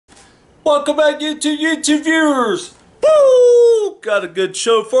Welcome back YouTube viewers. Woo! Got a good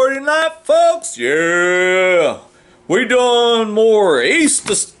show for you tonight, folks. Yeah, we doing more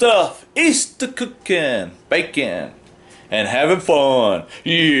Easter stuff, Easter cooking, baking, and having fun.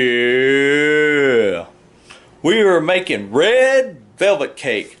 Yeah, we are making red velvet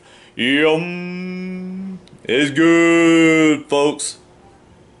cake. Yum! It's good, folks.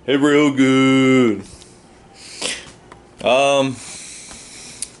 It's real good.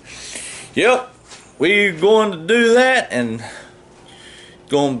 Yep, we're going to do that, and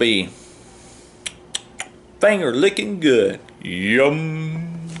going to be finger licking good.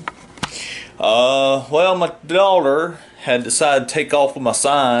 Yum. Well, my daughter had decided to take off with my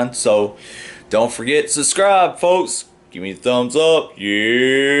sign, so don't forget to subscribe, folks. Give me a thumbs up.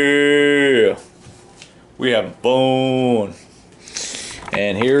 Yeah, we having fun.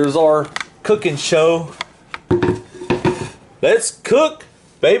 And here's our cooking show. Let's cook.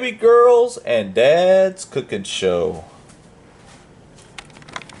 Baby girls and dad's cooking show.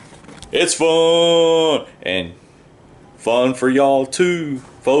 It's fun, and fun for y'all too,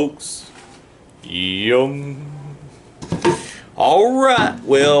 folks. Yum. Alright,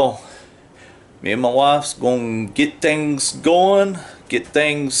 well, me and my wife's gonna get things going, get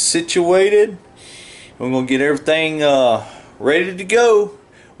things situated. We're gonna get everything ready to go.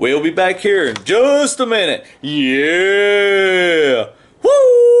 We'll be back here in just a minute. Yeah.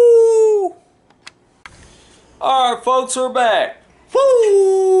 Woo! Alright, folks, we're back.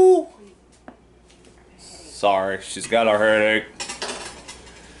 Woo! Sorry, she's got a headache.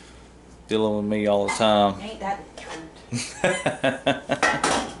 Dealing with me all the time. Ain't that the truth?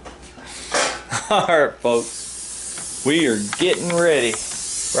 Alright, folks. We are getting ready.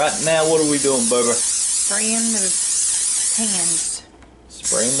 Right now, what are we doing, Bubba? Spraying the pans.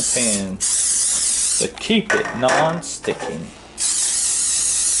 Spraying the pans to keep it non-sticking.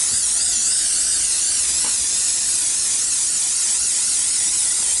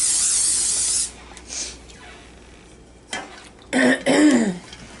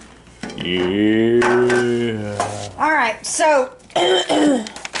 Yeah. Alright, so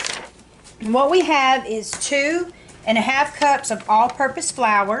what we have is 2.5 cups of all-purpose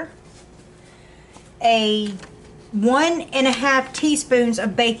flour, 1.5 teaspoons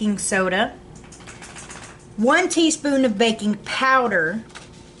of baking soda, 1 teaspoon of baking powder,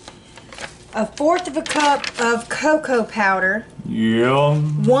 1/4 cup of cocoa powder,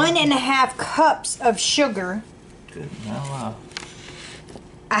 Yum. 1.5 cups of sugar, Good. Now,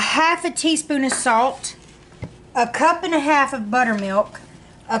 1/2 teaspoon of salt, 1.5 cups of buttermilk,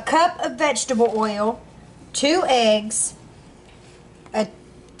 1 cup of vegetable oil, 2 eggs, a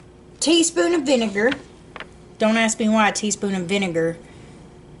teaspoon of vinegar. Don't ask me why a teaspoon of vinegar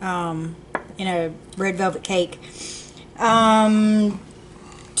in a red velvet cake. 2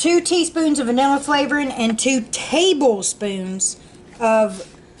 teaspoons of vanilla flavoring and 2 tablespoons of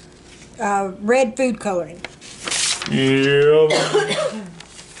red food coloring. yeah.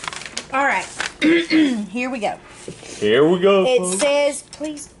 Alright, here we go. Here we go. It folks. says,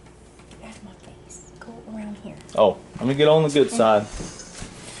 please, out of my face, go around here. Oh, let me get on the good side.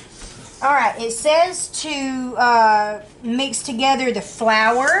 Alright, it says to mix together the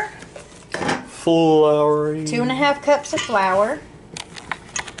flour, Floury. 2.5 cups of flour,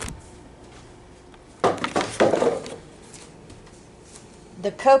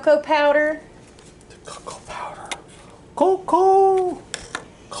 the cocoa powder, The cocoa powder. Cocoa.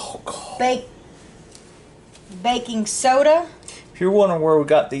 baking soda, If you're wondering where we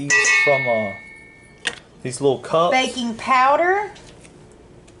got these from, these little cups. baking powder,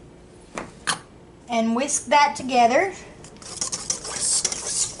 and whisk that together.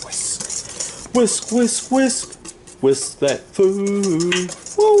 Whisk, whisk, whisk. Whisk that food.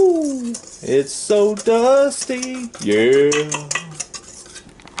 Woo! It's so dusty. Yeah.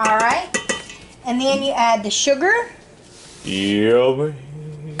 Alright, and then you add the sugar Yummy.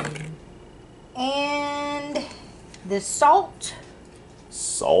 and the salt.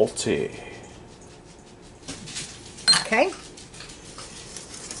 Salty. Okay.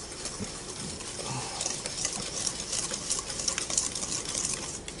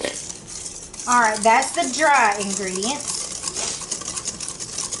 Alright, that's the dry ingredients.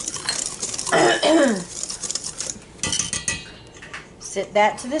 Set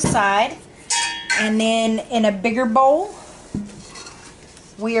that to the side. And then in a bigger bowl,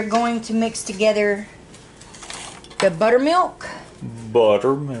 we are going to mix together the buttermilk,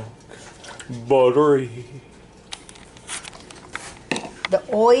 Buttermilk. Buttery. the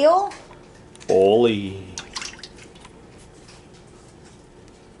oil, Oily.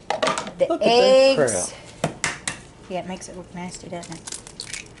 the Look at that eggs. crap. Yeah, it makes it look nasty, doesn't it?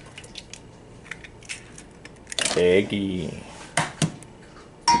 Eggy.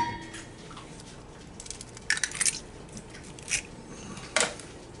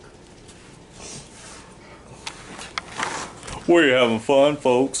 We're having fun,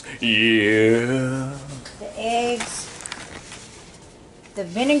 folks. Yeah. The eggs. The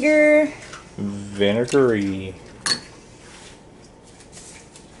vinegar. Vinegary.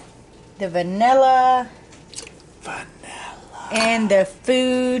 The vanilla. Vanilla. And the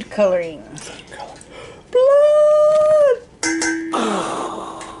food coloring. Blood!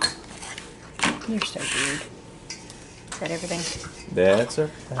 You're so weird. Is that everything? That's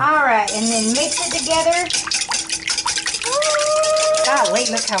okay. Alright, and then mix it together. Golly,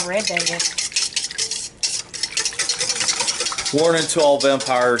 look how red that is. Warning to all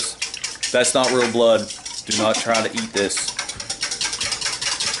vampires. That's not real blood. Do not try to eat this.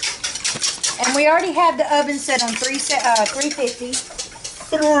 And we already have the oven set on 350.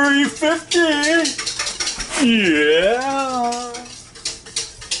 350. Yeah.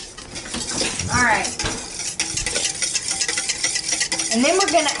 Alright. And then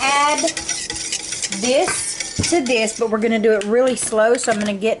we're going to add this to this, but we're going to do it really slow. So I'm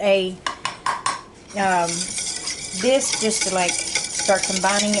going to get a this just to like start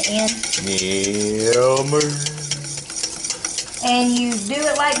combining it in. Yummy. And you do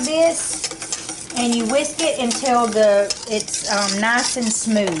it like this, and you whisk it until it's nice and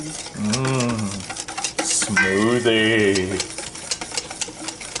smooth. Smoothie.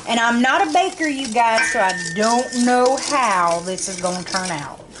 And I'm not a baker, you guys, so I don't know how this is going to turn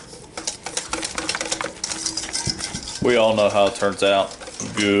out. We all know how it turns out.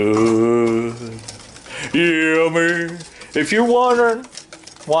 Good. Yummy. If you're wondering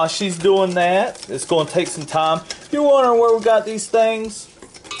why she's doing that, it's going to take some time. If you're wondering where we got these things,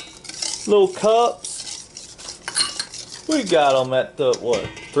 little cups, we got them at the, what,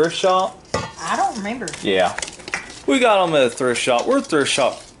 thrift shop? I don't remember. Yeah. We got them at a thrift shop. We're thrift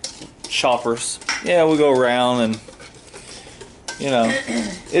shop shoppers. Yeah, we go around and, you know,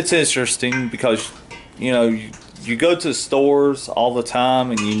 it's interesting because, you know, you go to stores all the time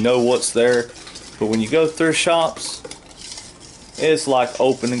and you know what's there. But when you go to thrift shops, it's like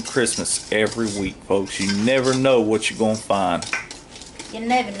opening Christmas every week, folks. You never know what you're going to find. You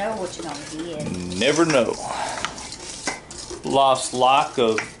never know what you're going to get. Never know. Life's like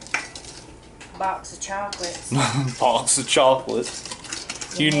a Box of chocolates. box of chocolates.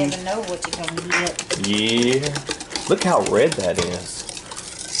 You never know what you're going to get. Yeah. Look how red that is.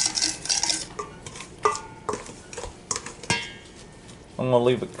 I'm going to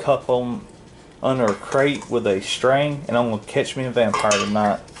leave a cup on under a crate with a string, and I'm going to catch me a vampire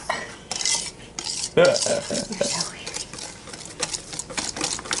tonight.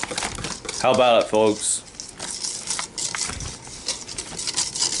 How about it, folks?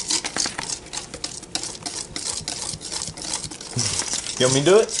 You want me to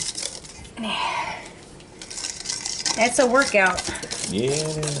do it? That's a workout. Yeah,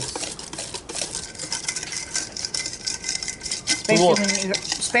 it is.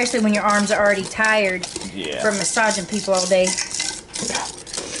 Especially when your arms are already tired from massaging people all day.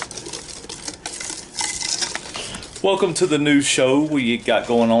 Welcome to the new show we got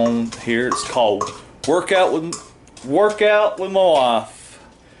going on here. It's called Workout with My Wife.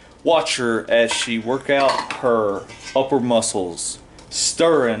 Watch her as she work out her upper muscles,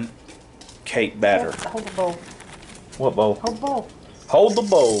 stirring cake batter. Hold the bowl. What bowl? Hold the bowl. Hold the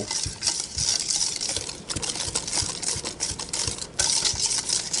bowl.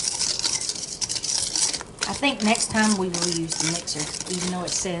 I think next time we will use the mixer, even though it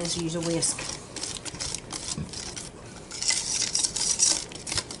says use a whisk.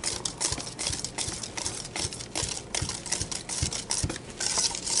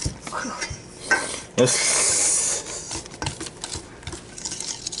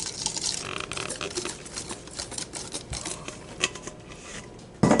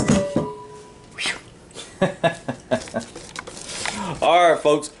 Alright,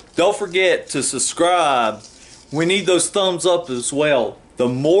 folks, don't forget to subscribe. We need those thumbs up as well. The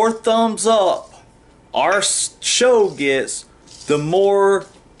more thumbs up our show gets, the more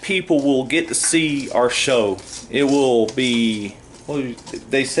people will get to see our show. It will be, well,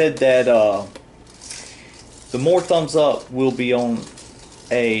 they said that the more thumbs up will be on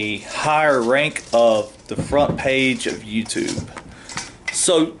a higher rank of the front page of YouTube.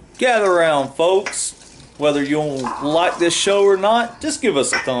 So gather around, folks. Whether you like this show or not, just give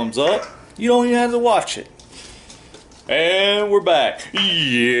us a thumbs up. You don't even have to watch it. And we're back.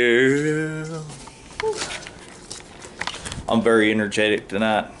 Yeah. I'm very energetic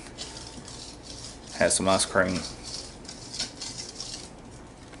tonight. Had some ice cream.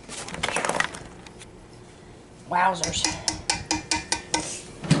 Wowzers.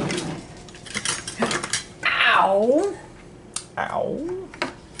 Ow. Ow.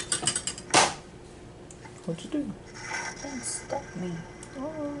 What'd you do? That stuck me.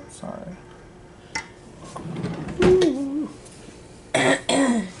 Oh, sorry.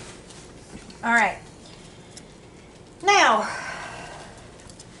 Alright. Now,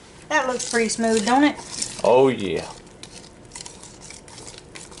 that looks pretty smooth, don't it? Oh, yeah.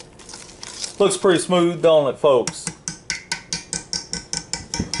 Looks pretty smooth, don't it, folks?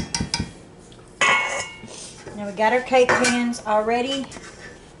 Now we got our cake pans already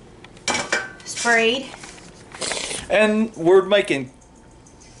sprayed. And we're making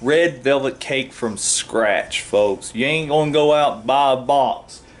red velvet cake from scratch, folks. You ain't gonna go out and buy a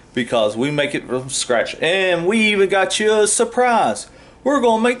box because we make it from scratch. And we even got you a surprise. We're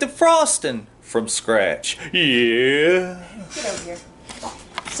gonna make the frosting from scratch. Yeah. Get over here.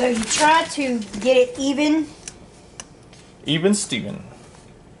 So you try to get it even. Even Steven.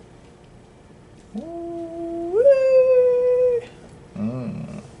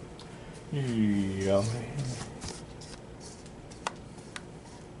 Yummy.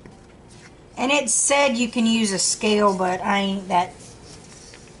 And it said you can use a scale, but I ain't that.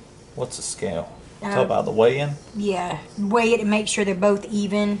 What's a scale? Talk about the weigh-in? Yeah, weigh it and make sure they're both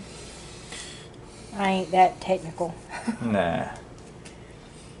even. I ain't that technical. Nah.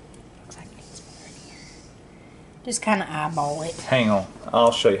 Looks like it's more in here. Just kind of eyeball it. Hang on.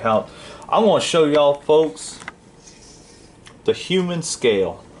 I'll show you how. I want to show y'all, folks, the human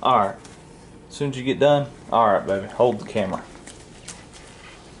scale. Alright. As soon as you get done. Alright, baby. Hold the camera.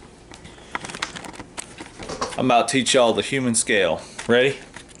 I'm about to teach y'all the human scale. Ready?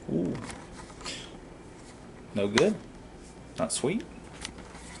 Ooh. No good? Not sweet?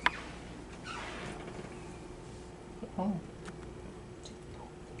 Oh.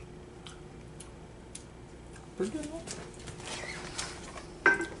 Pretty good.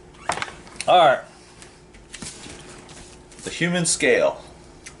 Alright. The human scale.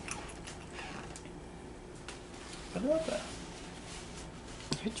 Put it up there.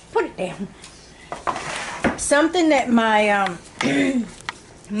 Put it down. Something that my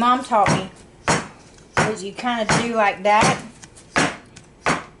mom taught me is you kind of do like that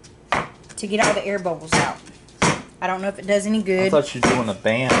to get all the air bubbles out. I don't know if it does any I good. thought you were doing a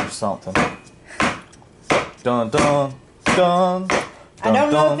band or something. Dun dun dun. I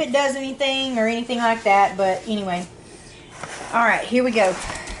don't know if it does anything or anything like that, but anyway. Alright, here we go.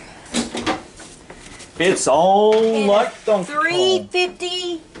 It's all In like a Donkey Kong.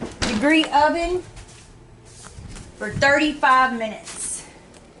 350 degree oven for 35 minutes.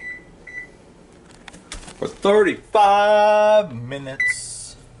 For 35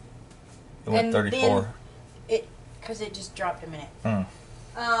 minutes. It went And 34. Because it just dropped a minute. Mm.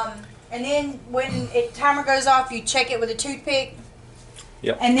 And then when timer goes off, you check it with a toothpick.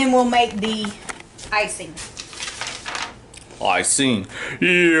 Yep. And then we'll make the icing. Icing.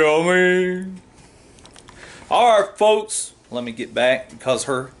 Yummy. Alright, folks. Let me get back because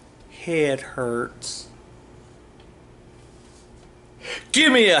her head hurts.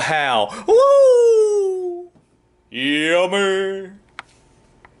 Give me a howl. Woo! Yummy.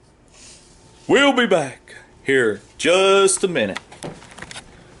 We'll be back here just a minute.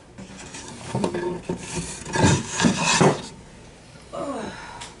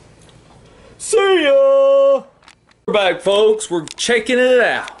 See ya! We're back, folks. We're checking it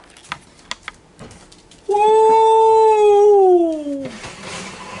out. Woo!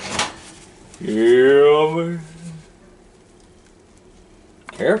 Yummy.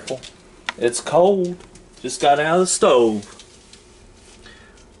 Careful. It's cold. Just got out of the stove.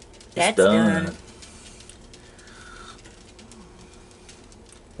 That's done.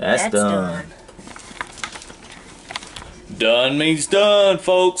 That's done. Done means done,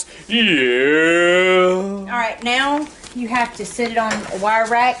 folks. Yeah. Alright, now you have to sit it on a wire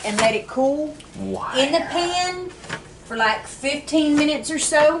rack and let it cool Wow. in the pan for like 15 minutes or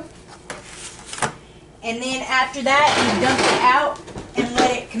so. And then after that, you dump it out and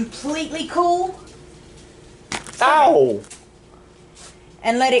let it completely cool. Ow!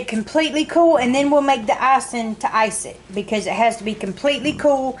 And let it completely cool, and then we'll make the icing to ice it because it has to be completely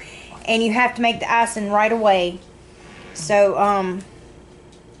cool and you have to make the icing right away. So,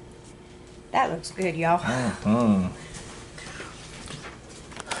 that looks good, y'all.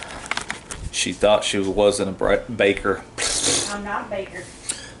 She thought she wasn't a baker. I'm not a baker.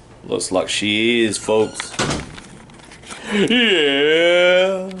 Looks like she is, folks.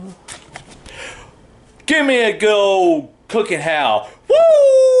 Yeah. Give me a good old cooking howl.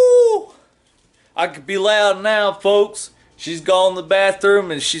 Woo! I could be loud now, folks. She's gone to the bathroom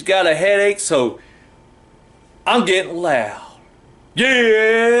and she's got a headache, so I'm getting loud.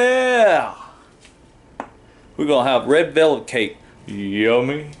 Yeah! We're gonna have red velvet cake.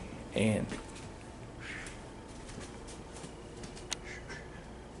 Yummy. And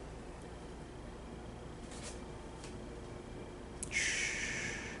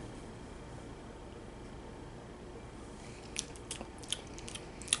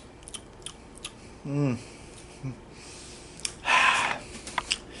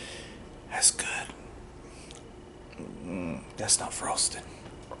that's good. That's not frosting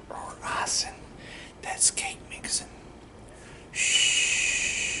or icing. That's cake mixing.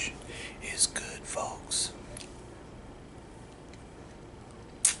 Shh. It's good, folks.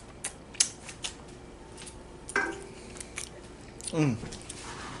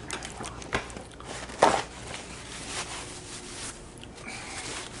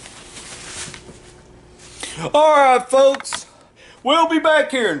 Alright, folks. We'll be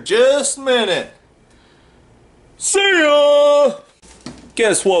back here in just a minute. See ya!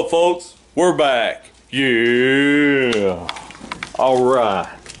 Guess what, folks? We're back. Yeah. Alright.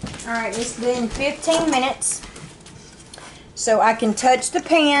 Alright, it's been 15 minutes. So I can touch the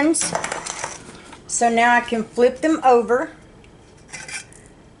pans. So now I can flip them over.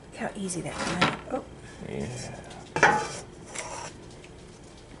 Look how easy that can make. Oh. Yeah.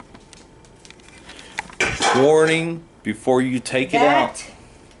 Warning before you take it out. That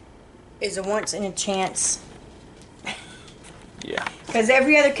is a once in a chance. Yeah. Because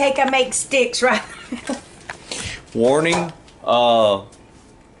every other cake I make sticks, right? Warning, let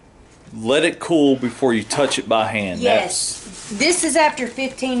it cool before you touch it by hand. Yes. This is after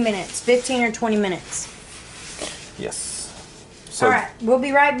 15 minutes. 15 or 20 minutes. Yes. So, Alright, we'll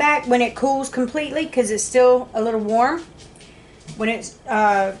be right back when it cools completely because it's still a little warm. When it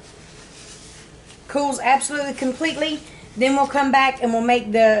cools absolutely completely, then we'll come back and we'll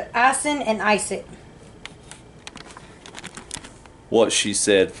make the icing and ice it. what she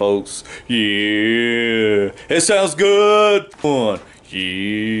said, folks. Yeah. It sounds good. Fun.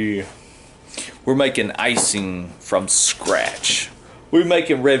 Yeah. We're making icing from scratch. We're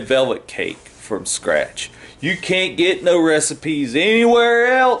making red velvet cake from scratch. You can't get no recipes anywhere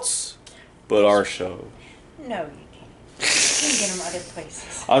else but our show. No, you can't. You can get them other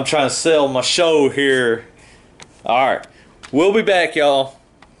places. I'm trying to sell my show here. Alright. We'll be back, y'all.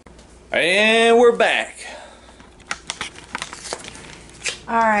 And we're back.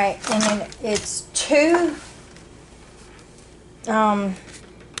 Alright, and then it's 2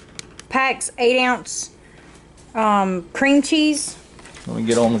 packs, 8-ounce cream cheese. Let me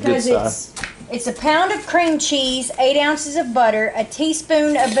get on the good side. It's a pound of cream cheese, 8 ounces of butter, a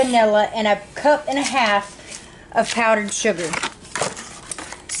teaspoon of vanilla, and a cup and a half of powdered sugar.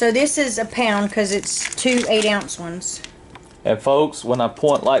 So this is a pound because it's 2 8-ounce ones. And folks, when I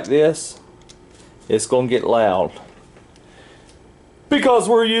point like this, it's going to get loud. Because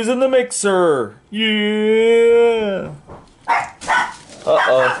we're using the mixer. Yeah.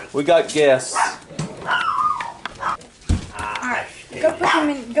 Uh-oh, we got guests. Alright, go put them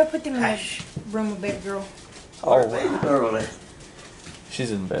in the room with baby girl. Oh,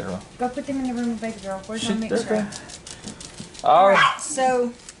 she's in the bedroom. Go put them in the room with baby girl. Where's my mixer? Okay. Alright.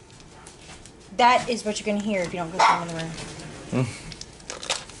 So that is what you're gonna hear if you don't go put them in the room.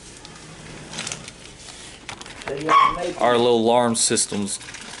 Our little alarm system's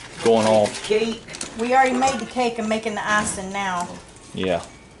going off. We already made the cake. I'm making the icing now. Yeah.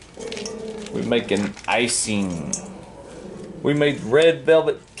 We're making icing. We made red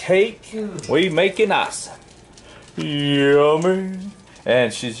velvet cake. We making icing. Yummy.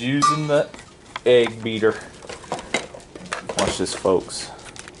 And she's using the egg beater. Watch this, folks.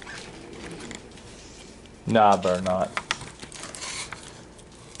 Nah, I better not.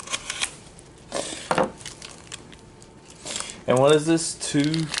 And what is this?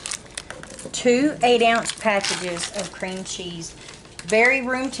 2 8-ounce packages of cream cheese. Very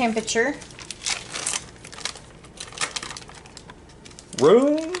room temperature.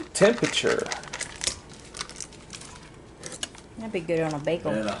 Room temperature. That'd be good on a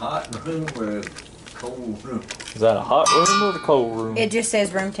bagel. In a hot room or a cold room? Is that a hot room or the cold room? It just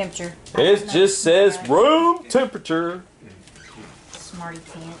says room temperature. It just says room temperature. Smarty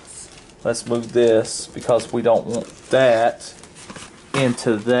pants. Let's move this because we don't want that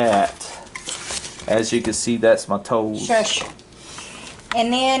into that. As you can see, that's my toes. Shush.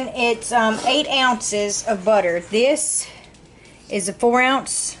 And then it's 8 ounces of butter. This is a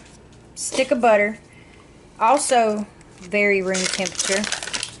 4-ounce stick of butter. Also very room temperature.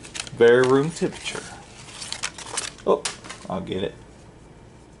 Very room temperature. Oh, I'll get it.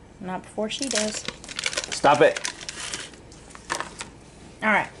 Not before she does. Stop it.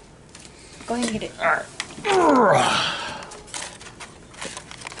 Alright. Go ahead and get it. Alright.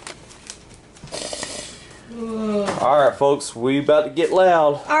 Alright folks, we about to get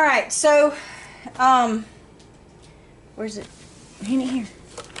loud. Alright, so, where's it? Hand it here.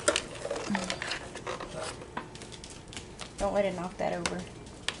 Don't let it knock that over.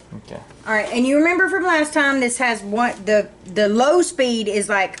 Okay. Alright, and you remember from last time, this has one, the low speed is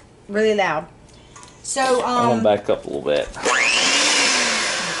like really loud. So, I'm gonna back up a little bit.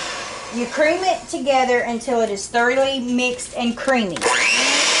 you cream it together until it is thoroughly mixed and creamy.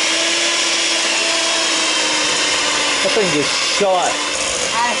 That thing just shot.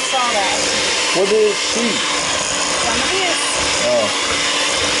 I saw that. What did it shoot? Some of this. Oh.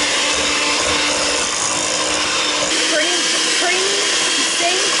 Creamy,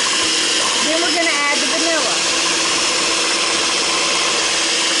 see? Then we're going to add the vanilla.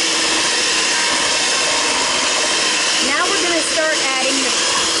 Now we're going to start adding the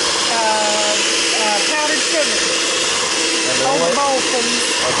powdered sugar. Hold the bowl, please.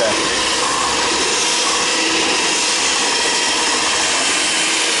 Okay.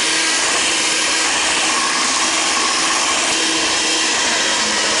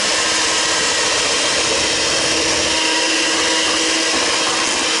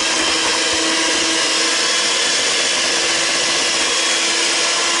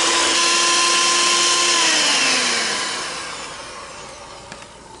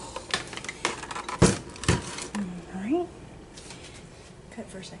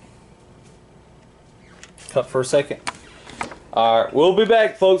 Cut for a second. Alright, we'll be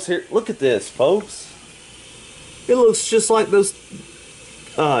back, folks. Here, look at this, folks. It looks just like those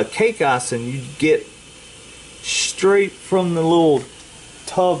cake icing you get straight from the little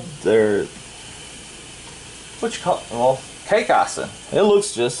tub there. What you call it? Well, cake icing. It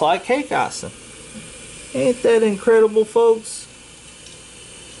looks just like cake icing. Ain't that incredible, folks?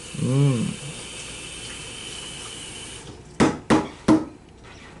 Mmm.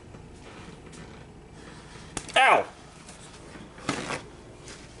 Ow!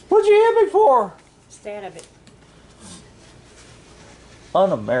 What'd you hit me for? Stay out of it.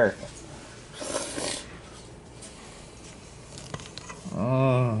 Un-American.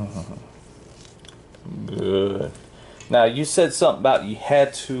 Good. Now you said something about you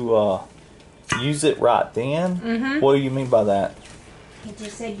had to use it right then. Mm-hmm. What do you mean by that? He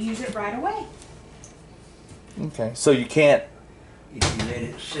just said use it right away. Okay, so you can't. If you let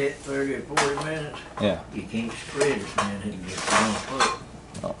it sit 30 or 40 minutes, Yeah. you can't spread it, man. It'll get wrong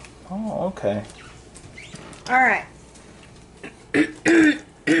up. Oh, okay. All right.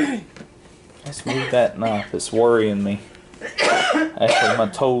 Let's move that knife. It's worrying me. Actually, my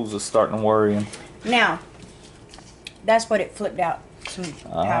toes are starting to worry him. Now, that's what it flipped out, some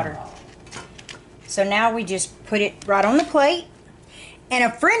powder. So now we just put it right on the plate. And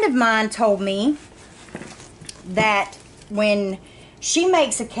a friend of mine told me that when she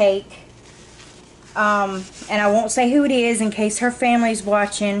makes a cake, and I won't say who it is in case her family's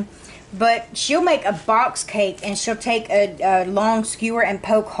watching, but she'll make a box cake and she'll take a long skewer and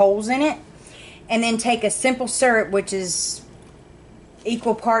poke holes in it, and then take a simple syrup, which is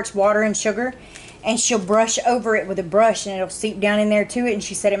equal parts water and sugar, and she'll brush over it with a brush and it'll seep down in there to it, and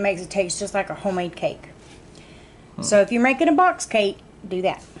she said it makes it taste just like a homemade cake. So if you're making a box cake, do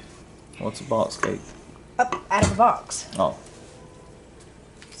that. What's a box cake? Up out of the box. Oh.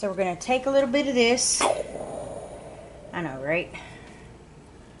 So we're going to take a little bit of this. I know, right?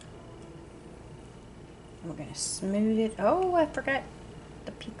 We're going to smooth it. Oh, I forgot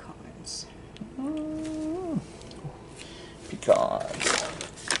the pecans. Pecans.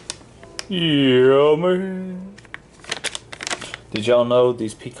 Yummy. Did y'all know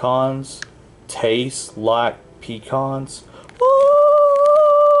these pecans taste like pecans?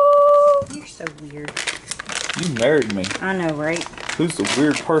 You're so weird. You married me. I know, right? Who's the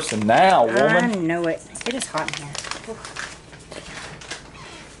weird person now, woman? I know it. It is hot in here.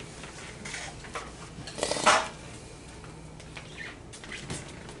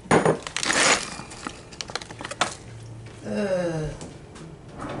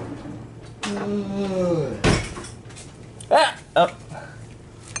 Ah! Oh.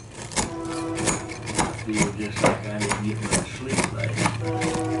 Feel just like I didn't get much sleep last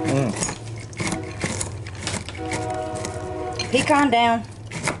night. Pecan down.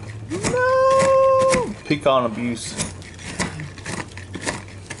 No! Pecan abuse.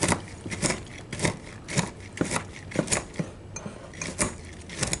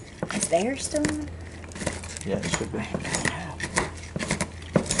 Is there still on? Yeah, it should be.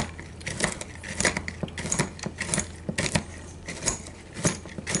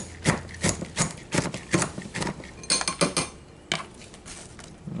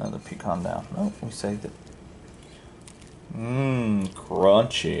 Another pecan down. Nope, we saved it. Mmm,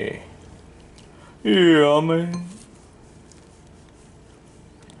 crunchy. Yummy.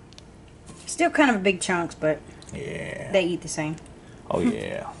 Still kind of big chunks, but Yeah. they eat the same. Oh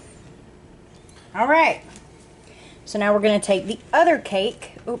yeah. All right. So now we're going to take the other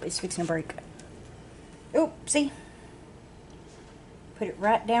cake. Oop, it's fixing to break. Oop, see? Put it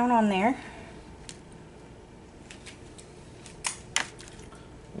right down on there.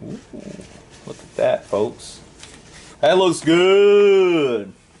 Ooh, look at that, folks. That looks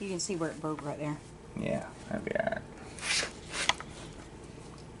good. You can see where it broke right there. Yeah, that'd be alright.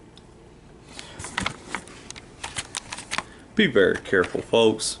 Be very careful,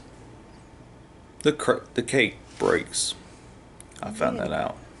 folks. The cake breaks. I found that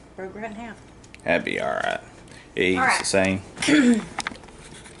out. Broke right in half. That'd be alright. It eats Alright. the same.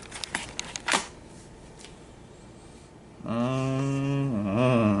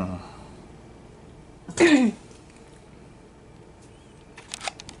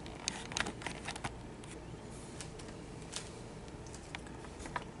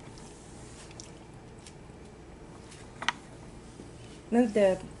 Move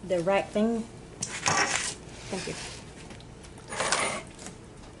the rack thing. Thank you.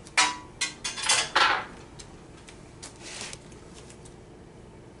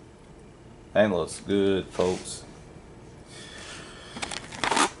 That looks good, folks.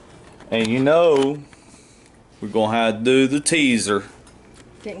 And you know, we're gonna have to do the teaser.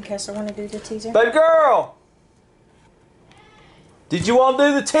 Didn't Kessler want to do the teaser? Baby girl! Did you want to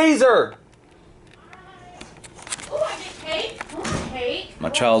do the teaser? Oh, I get cake. I want cake. My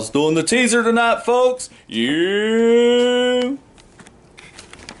child's doing the teaser tonight, folks. Yeah.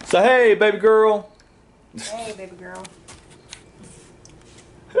 So hey, baby girl. Hey, baby girl.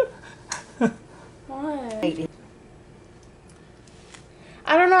 What?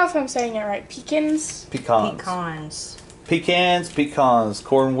 I don't know if I'm saying it right. Pecans? Pecans. Pecans. Pecans.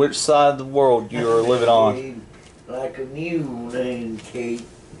 According which side of the world you are living on. Like a mule named Kate.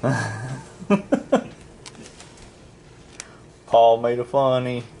 Paul made a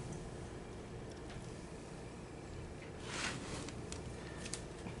funny.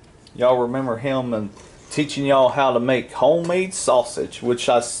 Y'all remember him and teaching y'all how to make homemade sausage, which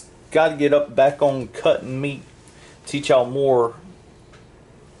I got to get up back on cutting meat. Teach y'all more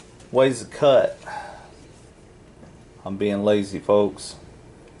ways to cut. I'm being lazy, folks.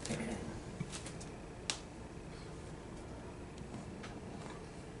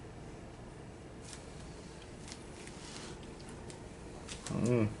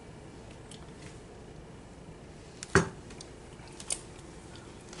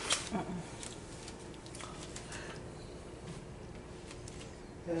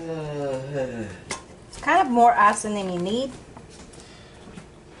 It's kind of more icing than you need.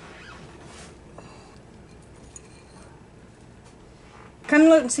 Come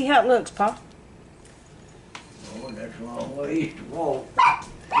look and see how it looks, Pa. Oh, that's a long ways to walk.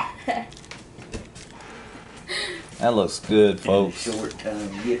 That looks good, In a folks. short time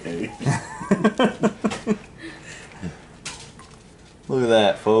to get there. Look at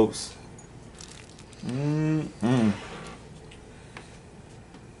that, folks. Mm-mm.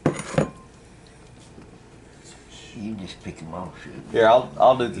 You just pick them off, should Here,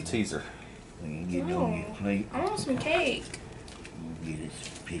 I'll do the teaser. when you get on your plate. I want some cake. You get it,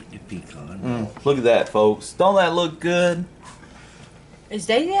 pick the pecan. Look at that, folks. Don't that look good? Is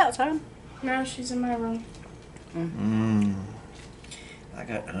Daisy outside? No, she's in my room. I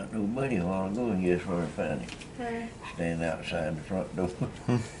got to hunt no bunny a while ago and guess where I found him? Where? Standing outside the front door.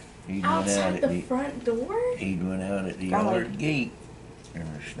 He'd went out Outside at the the front door? He'd went out at the Golly. yard gate and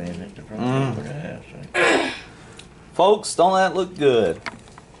was standing at the front door of the house. Folks, don't that look good?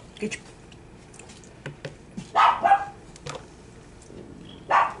 Get your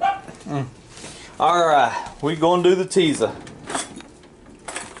Alright, we gonna do the teaser.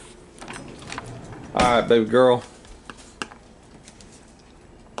 Alright, baby girl.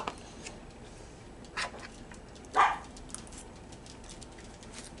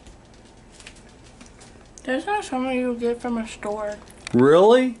 That's not something you get from a store.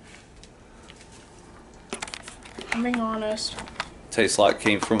 Really? I'm being honest. Tastes like it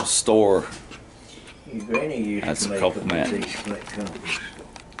came from a store. Your granny used That's to a make compliment. them with these split compass.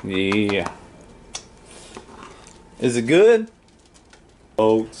 Yeah. Is it good?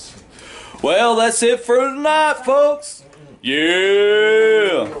 Folks. Well, that's it for tonight, folks. Yeah.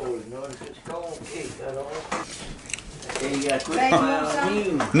 Oh, notice it's cold cake, that all. Hey, you gotta quit Baby, you smiling want at some?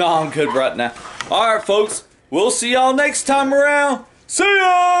 you. No, I'm good right now. Alright, folks. We'll see y'all next time around. See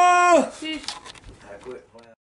ya! Sheesh.